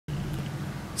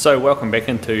So welcome back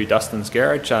into Dustin's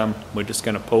garage. We're just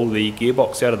going to pull the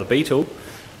gearbox out of the Beetle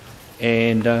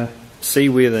and see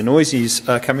where the noises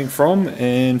are coming from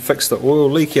and fix the oil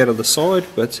leak out of the side.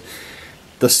 But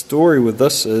the story with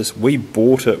this is we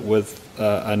bought it with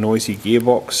a noisy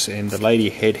gearbox, and the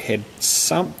lady had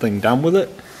something done with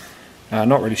it.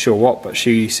 Not really sure what, but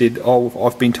she said, "Oh,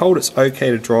 I've been told it's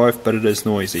okay to drive, but it is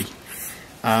noisy."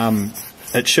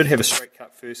 It should have a straight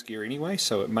cut first gear anyway,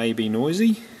 so it may be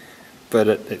noisy, but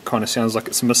it kind of sounds like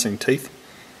it's missing teeth.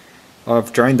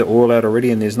 I've drained the oil out already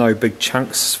and there's no big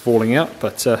chunks falling out,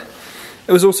 but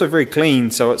it was also very clean,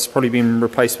 so it's probably been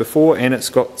replaced before, and it's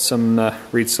got some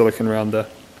red silicone around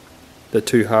the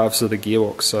two halves of the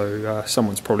gearbox, so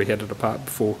someone's probably had it apart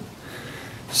before.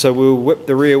 So we'll whip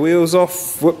the rear wheels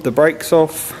off, whip the brakes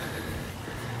off,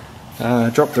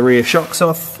 drop the rear shocks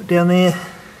off down there,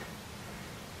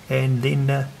 and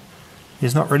then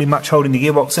there's not really much holding the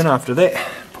gearbox in after that.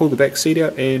 Pull the back seat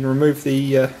out and remove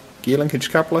the gear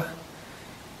linkage coupler,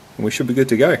 and we should be good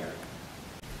to go.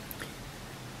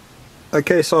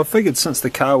 Okay, so I figured since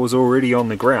the car was already on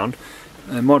the ground,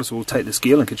 I might as well take this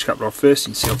gear linkage coupler off first.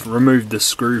 You can see I've removed the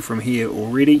screw from here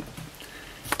already.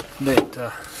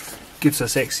 That gives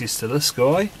us access to this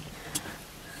guy.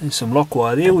 There's some lock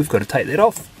wire there, we've got to take that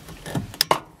off.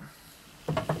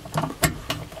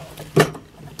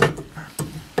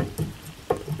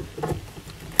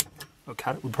 A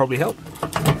cut it would probably help.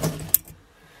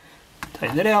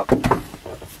 Take that out.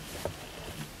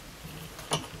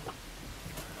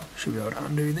 Should be able to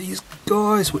undo these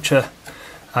guys, which are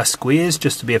squares,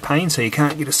 just to be a pain, so you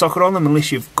can't get a socket on them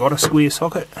unless you've got a square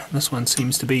socket. This one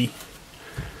seems to be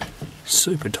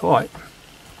super tight.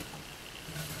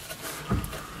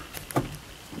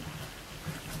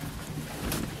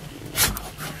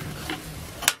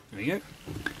 There we go.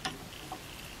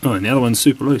 Oh, and the other one's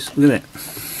super loose. Look at that.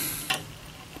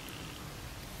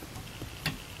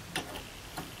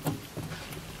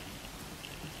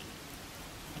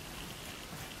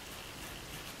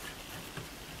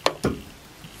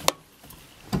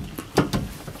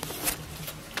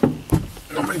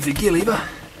 I'll move the gear lever,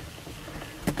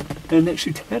 and that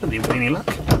should come out of there with any luck.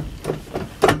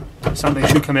 Something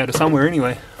should come out of somewhere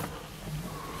anyway.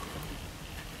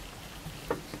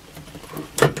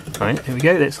 Alright, there we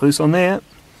go, that's loose on there.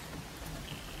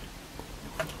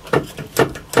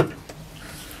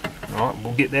 Alright,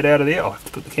 we'll get that out of there. I'll have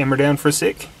to put the camera down for a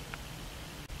sec.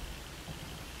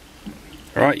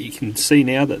 Alright, you can see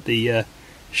now that the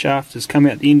shaft has come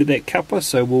out the end of that coupler,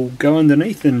 so we'll go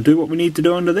underneath and do what we need to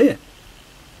do under there.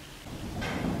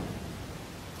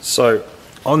 So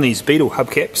on these Beetle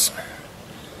hubcaps,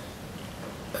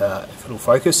 if it'll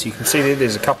focus, you can see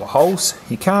there's a couple of holes.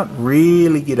 You can't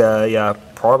really get a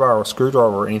pry bar or a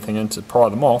screwdriver or anything in to pry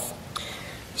them off.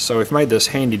 So we've made this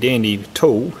handy dandy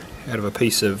tool out of a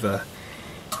piece of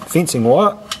fencing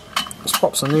wire. Just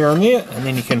pops in there and there, and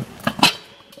then you can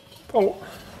pull,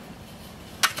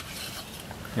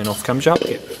 and off comes your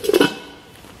hubcap.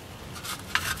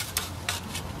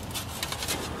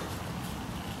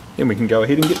 Then we can go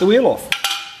ahead and get the wheel off.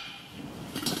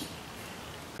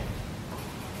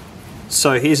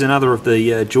 So here's another of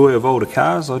the joy of older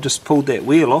cars. I just pulled that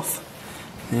wheel off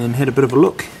and had a bit of a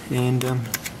look, and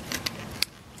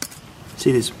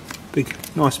see there's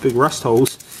nice big rust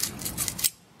holes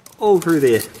all through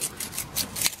there.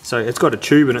 So it's got a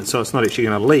tube in it, so it's not actually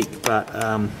going to leak, but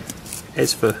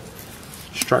as for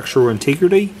structural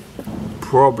integrity,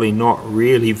 probably not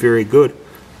really very good.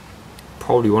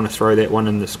 Probably want to throw that one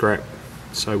in the scrap,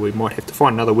 so we might have to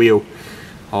find another wheel.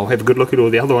 I'll have a good look at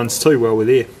all the other ones too while we're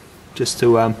there, just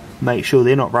to make sure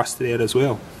they're not rusted out as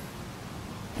well.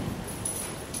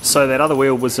 So that other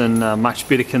wheel was in much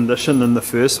better condition than the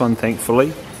first one,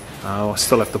 thankfully. I'll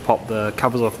still have to pop the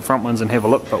covers off the front ones and have a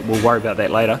look, but we'll worry about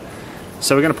that later.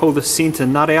 So we're going to pull the centre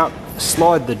nut out,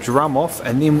 slide the drum off,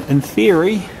 and then in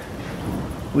theory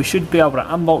we should be able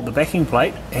to unbolt the backing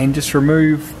plate and just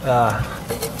remove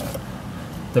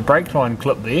the brake line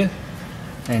clip there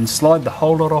and slide the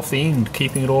whole lot off the end,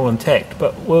 keeping it all intact,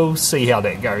 but we'll see how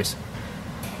that goes.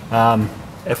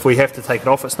 If we have to take it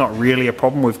off, it's not really a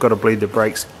problem. We've got to bleed the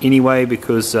brakes anyway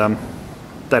because they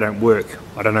don't work.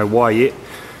 I don't know why yet.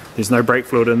 There's no brake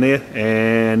fluid in there,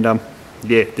 and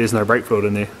yeah, there's no brake fluid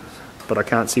in there, but I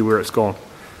can't see where it's gone,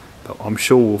 but I'm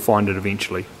sure we'll find it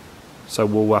eventually. So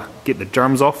we'll get the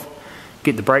drums off,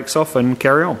 get the brakes off, and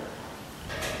carry on.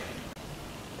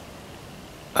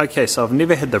 Okay, so I've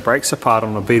never had the brakes apart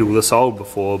on a Beetle this old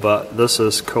before, but this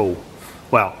is cool.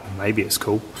 Well, maybe it's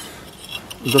cool.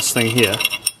 This thing here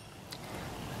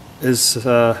is,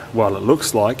 well, it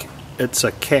looks like it's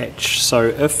a catch, so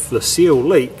if the seal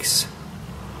leaks,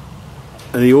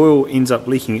 the oil ends up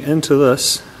leaking into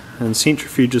this and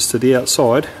centrifuges to the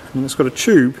outside, and it's got a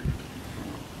tube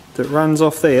that runs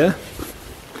off there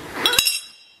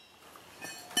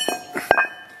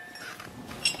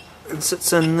and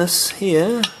sits in this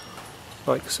here,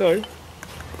 like so.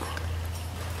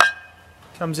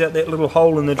 Comes out that little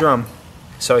hole in the drum.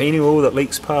 So any oil that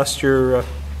leaks past your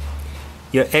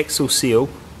axle seal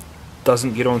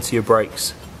doesn't get onto your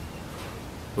brakes,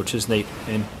 which is neat.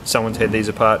 And someone's had these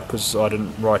apart because I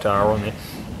didn't write R on there.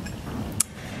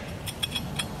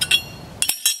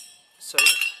 So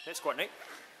yeah, that's quite neat.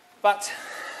 But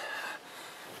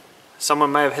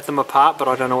someone may have hit them apart, but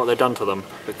I don't know what they've done to them,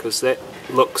 because that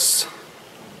looks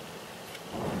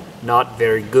not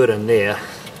very good in there,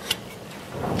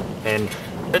 and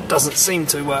it doesn't seem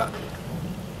to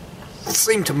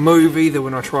move either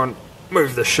when I try and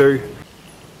move the shoe.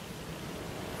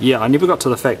 Yeah, I never got to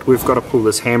the fact we've got to pull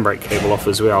this handbrake cable off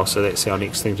as well, so that's our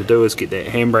next thing to do, is get that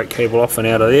handbrake cable off and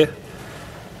out of there,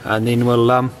 and then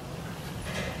we'll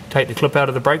take the clip out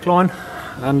of the brake line,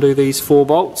 undo these 4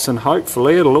 bolts, and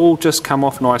hopefully it'll all just come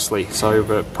off nicely. So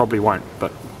it probably won't,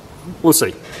 but we'll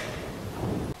see.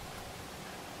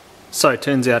 So it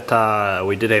turns out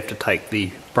we did have to take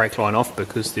the brake line off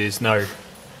because there's no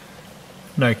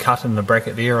cut in the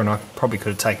bracket there, and I probably could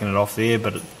have taken it off there,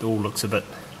 but it all looks a bit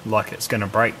like it's going to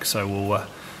break, so we'll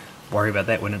worry about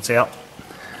that when it's out.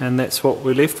 And that's what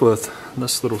we're left with.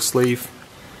 This little sleeve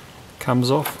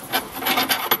comes off.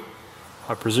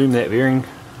 I presume that bearing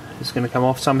is going to come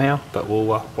off somehow, but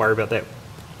we'll worry about that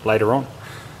later on.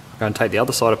 I'm going to take the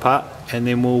other side apart and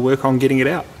then we'll work on getting it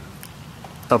out.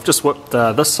 I've just whipped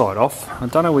this side off. I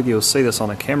don't know whether you'll see this on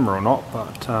a camera or not,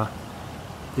 but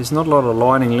there's not a lot of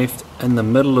lining left in the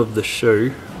middle of the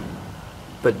shoe,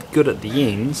 but good at the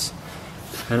ends,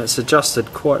 and it's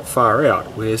adjusted quite far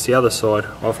out, whereas the other side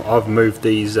I've moved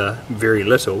these very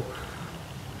little,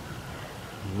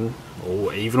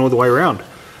 or even all the way around,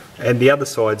 and the other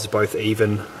side's both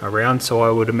even around, so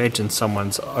I would imagine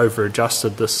someone's over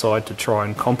adjusted this side to try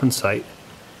and compensate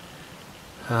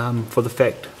for the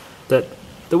fact that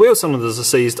the wheel cylinders are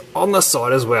seized on this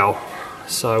side as well.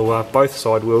 So both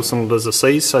side wheel cylinders are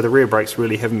seized, so the rear brakes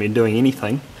really haven't been doing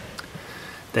anything.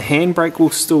 The handbrake will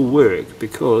still work,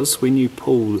 because when you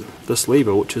pull this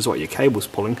lever, which is what your cable's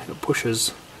pulling, it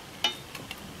pushes,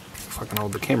 if I can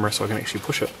hold the camera so I can actually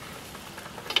push it,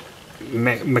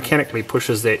 mechanically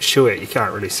pushes that shoe out. You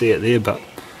can't really see it there, but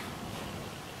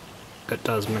it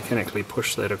does mechanically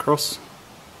push that across.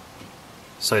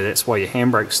 So that's why your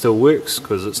handbrake still works,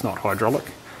 because it's not hydraulic.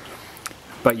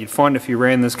 But you'd find if you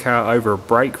ran this car over a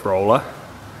brake roller,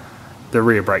 the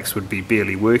rear brakes would be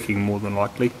barely working, more than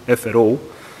likely, if at all.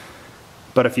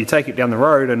 But if you take it down the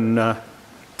road and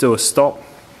do a stop,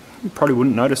 you probably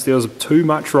wouldn't notice there was too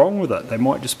much wrong with it. They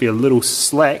might just be a little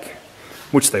slack,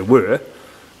 which they were,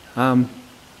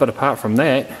 but apart from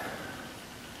that,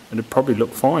 it'd probably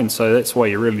look fine. So that's why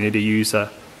you really need to use a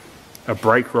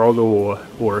brake roller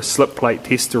or a slip plate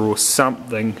tester or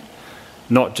something,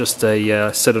 not just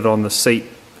sit it on the seat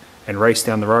and race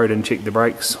down the road and check the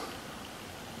brakes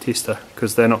tester,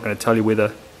 because they're not going to tell you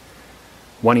whether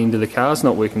one end of the car's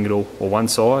not working at all, or one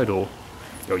side, or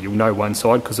you'll know one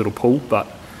side because it'll pull. But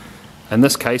in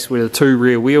this case, where the 2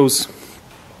 rear wheels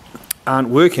aren't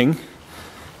working,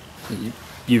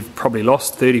 you've probably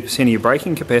lost 30% of your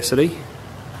braking capacity,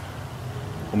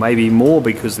 or maybe more,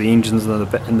 because the engine's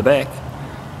in the back,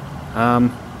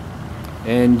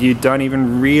 and you don't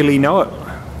even really know it.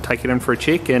 Take it in for a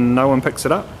check and no one picks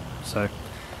it up. So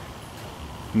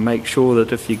make sure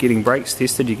that if you're getting brakes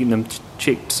tested, you get them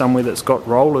checked somewhere that's got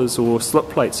rollers or slip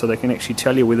plates, so they can actually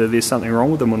tell you whether there's something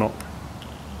wrong with them or not.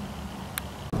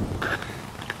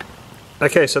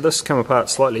 Okay, so this come apart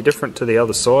slightly different to the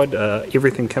other side.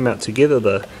 Everything came out together,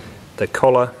 the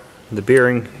collar, the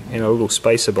bearing, and a little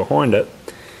spacer behind it.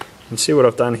 And see what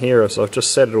I've done here is I've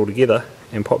just set it all together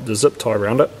and popped the zip tie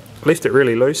around it. Left it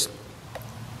really loose.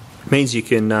 Means you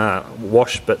can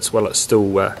wash bits while it's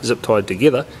still zip tied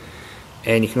together,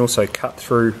 and you can also cut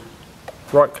through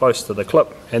right close to the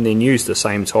clip and then use the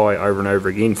same tie over and over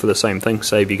again for the same thing,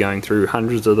 save you going through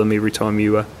hundreds of them every time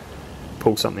you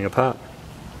pull something apart.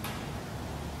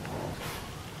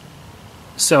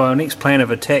 So our next plan of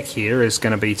attack here is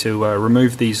going to be to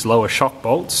remove these lower shock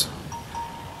bolts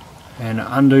and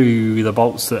undo the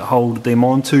bolts that hold them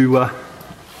onto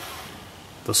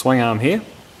the swing arm here,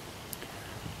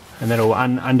 and that'll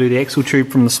undo the axle tube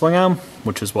from the swing arm,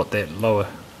 which is what that lower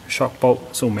shock bolt,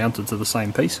 it's all mounted to the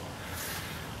same piece,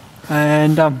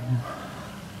 and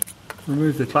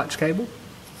remove the clutch cable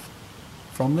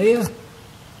from there,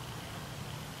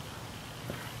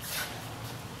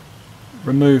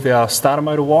 remove our starter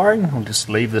motor wiring. We'll just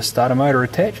leave the starter motor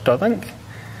attached, I think,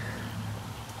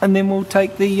 and then we'll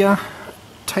take the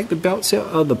bolts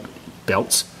out,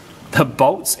 the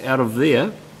bolts out of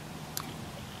there,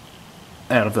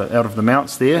 out of the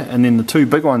mounts there, and then the two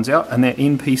big ones out, and that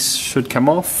end piece should come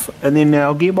off, and then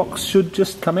our gearbox should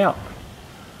just come out.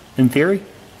 In theory,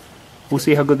 we'll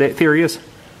see how good that theory is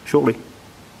shortly.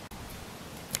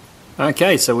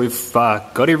 Okay, so we've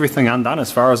got everything undone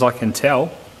as far as I can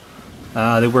tell.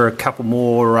 There were a couple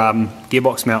more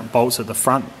gearbox mount bolts at the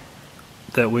front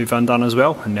that we've undone as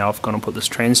well, and now I've gone and put this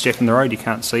trans jack in the road. You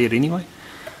can't see it anyway.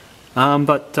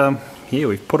 Yeah,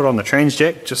 we've put it on the trans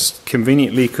jack just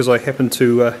conveniently because I happened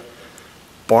to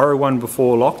borrow one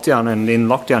before lockdown, and then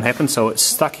lockdown happened, so it's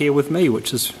stuck here with me,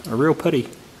 which is a real pity.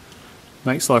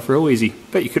 Makes life real easy,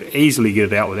 but you could easily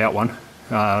get it out without one.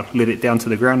 Let it down to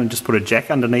the ground and just put a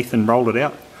jack underneath and roll it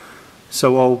out.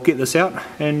 So I'll get this out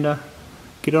and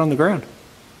get it on the ground.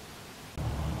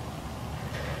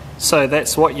 So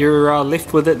that's what you're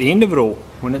left with at the end of it all,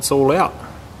 when it's all out.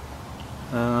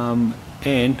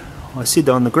 And I said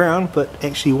on the ground, but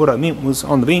actually what I meant was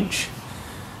on the bench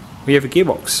we have a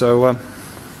gearbox. So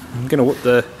I'm going to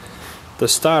whip the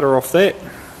starter off that,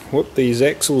 whip these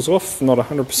axles off. Not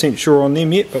 100% sure on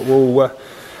them yet, but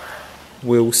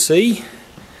we'll see.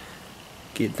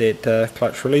 Get that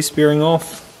clutch release bearing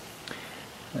off,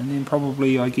 and then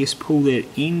probably, I guess, pull that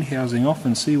end housing off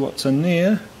and see what's in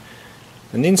there,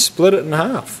 and then split it in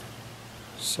half.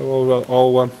 So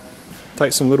I'll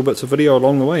take some little bits of video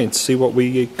along the way and see what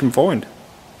we can find.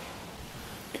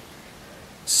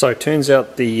 So it turns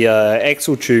out the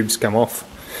axle tubes come off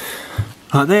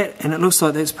like that, and it looks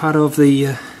like that's part of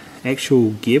the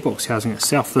actual gearbox housing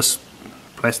itself. This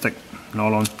plastic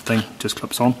nylon thing just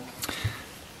clips on,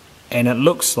 and it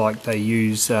looks like they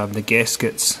use the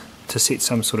gaskets to set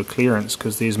some sort of clearance,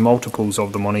 because there's multiples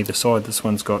of them on either side. This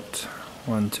one's got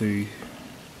 1, 2,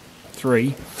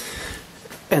 3,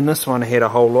 and this one had a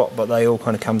whole lot, but they all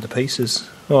kind of come to pieces.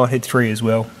 Oh, it had 3 as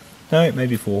well. No,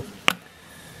 maybe 4.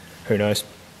 Who knows?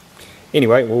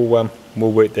 Anyway,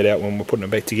 we'll work that out when we're putting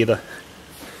it back together.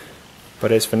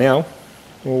 But as for now,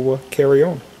 we'll carry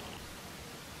on.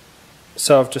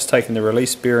 So I've just taken the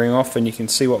release bearing off, and you can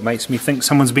see what makes me think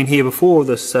someone's been here before.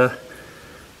 This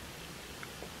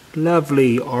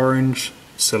lovely orange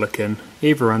silicone,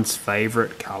 everyone's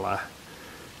favourite colour.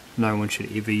 No one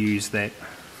should ever use that.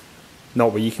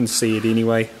 Not where you can see it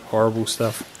anyway. Horrible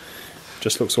stuff.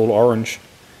 Just looks all orange.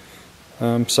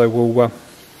 So we'll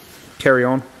carry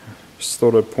on. Just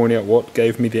thought I'd point out what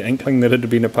gave me the inkling that it had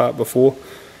been apart before.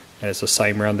 And it's the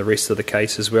same around the rest of the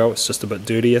case as well. It's just a bit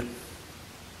dirtier.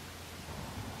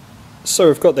 So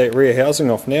we've got that rear housing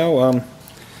off now.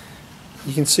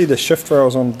 You can see the shift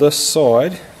rails on this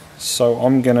side, so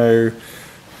I'm going to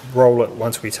roll it,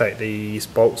 once we take these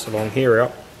bolts along here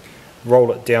out,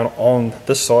 roll it down on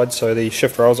this side so the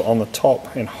shift rails are on the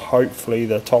top, and hopefully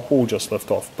the top will just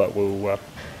lift off, but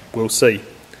we'll see.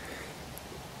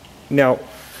 Now,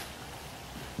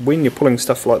 when you're pulling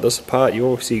stuff like this apart,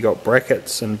 you obviously got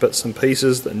brackets and bits and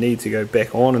pieces that need to go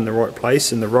back on in the right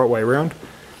place and the right way around.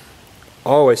 I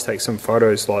always take some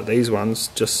photos like these ones,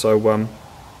 just so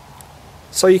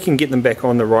you can get them back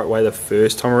on the right way the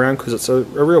first time around, because it's a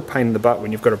real pain in the butt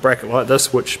when you've got a bracket like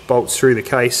this which bolts through the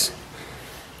case.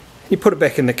 You put it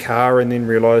back in the car and then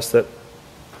realise that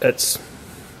it's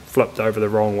flipped over the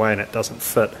wrong way and it doesn't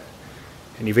fit,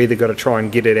 and you've either got to try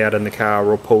and get it out in the car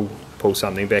or pull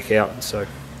something back out. So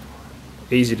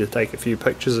easy to take a few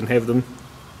pictures and have them,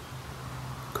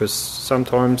 because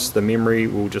sometimes the memory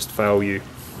will just fail you.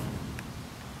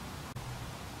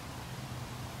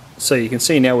 So you can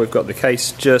see now we've got the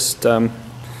case just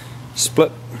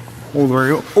split all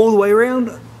the way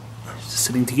around, just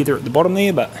sitting together at the bottom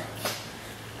there, but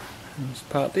there's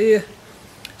part there.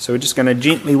 So we're just going to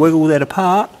gently wiggle that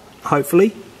apart,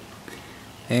 hopefully,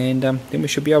 and then we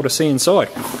should be able to see inside.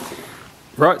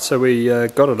 Right, so we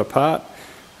got it apart.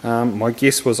 My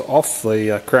guess was off,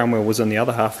 the crown wheel was in the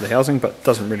other half of the housing, but it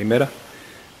doesn't really matter.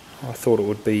 I thought it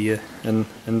would be in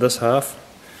this half,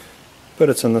 but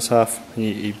it's in this half.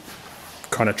 You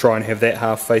kind of try and have that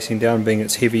half facing down, being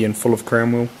it's heavy and full of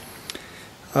crown wheel.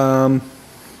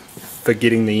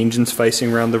 Forgetting the engine's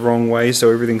facing around the wrong way,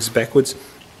 so everything's backwards.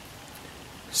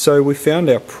 So we found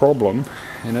our problem,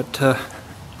 and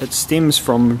it stems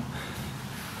from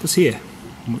this here,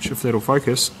 which, if that'll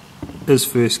focus, is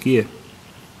first gear.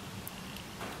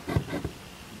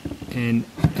 And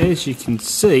as you can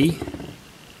see,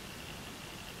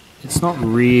 it's not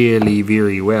really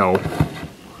very well.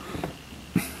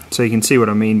 So you can see what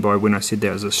I mean by when I said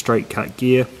that was a straight cut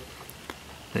gear.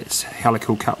 That's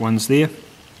helical cut ones there.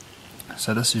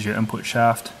 So this is your input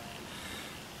shaft,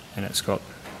 and it's got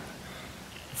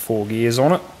 4 gears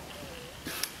on it.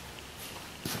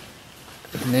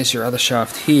 And there's your other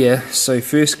shaft here. So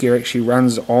first gear actually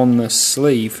runs on the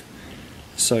sleeve,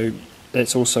 so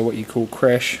that's also what you call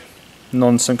crash,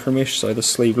 non-synchro mesh. So the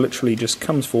sleeve literally just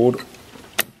comes forward,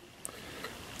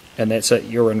 and that's it,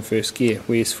 you're in first gear.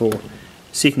 Whereas for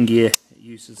second gear, it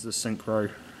uses the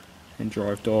synchro and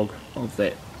drive dog of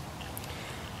that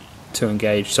to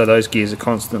engage. So those gears are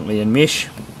constantly in mesh.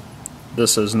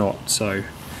 This is not, so it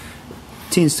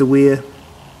tends to wear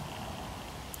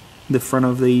the front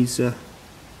of these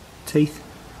teeth,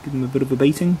 give them a bit of a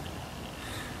beating.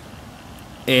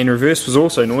 And reverse was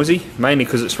also noisy, mainly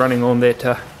because it's running on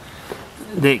that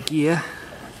that gear,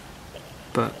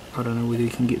 but I don't know whether you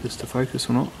can get this to focus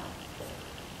or not.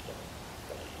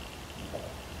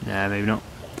 Nah, maybe not.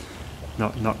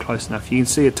 Not close enough. You can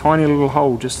see a tiny little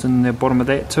hole just in the bottom of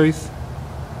that tooth.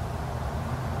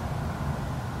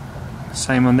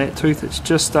 Same on that tooth, it's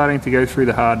just starting to go through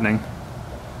the hardening,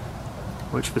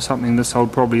 which for something this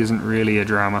old probably isn't really a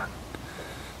drama.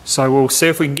 So we'll see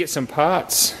if we can get some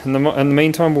parts. In the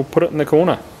meantime, we'll put it in the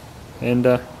corner and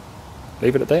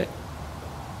leave it at that.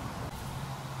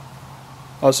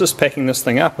 I was just packing this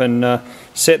thing up and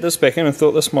set this back in and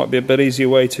thought this might be a bit easier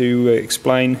way to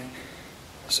explain.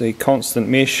 See, constant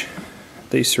mesh,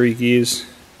 these 3 gears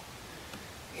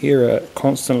here are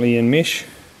constantly in mesh,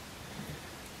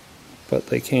 but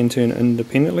they can turn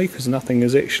independently because nothing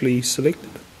is actually selected.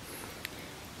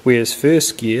 Whereas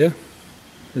first gear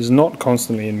is not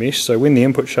constantly in mesh, so when the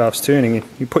input shaft's turning and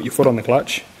you put your foot on the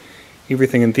clutch,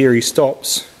 everything in theory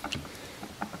stops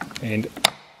and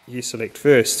you select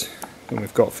first, and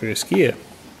we've got first gear.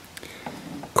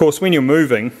 Of course, when you're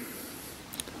moving,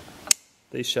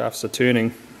 these shafts are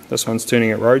turning. This one's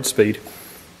turning at road speed,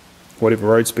 whatever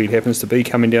road speed happens to be,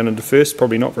 coming down into first,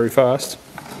 probably not very fast.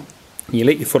 You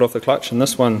let your foot off the clutch and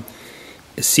this one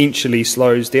essentially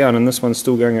slows down, and this one's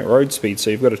still going at road speed, so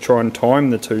you've got to try and time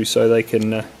the two so they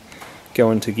can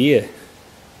go into gear,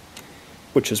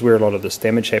 which is where a lot of this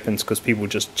damage happens, because people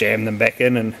just jam them back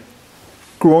in and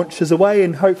graunches away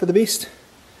and hope for the best.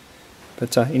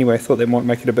 But anyway, I thought that might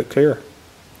make it a bit clearer.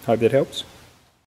 Hope that helps.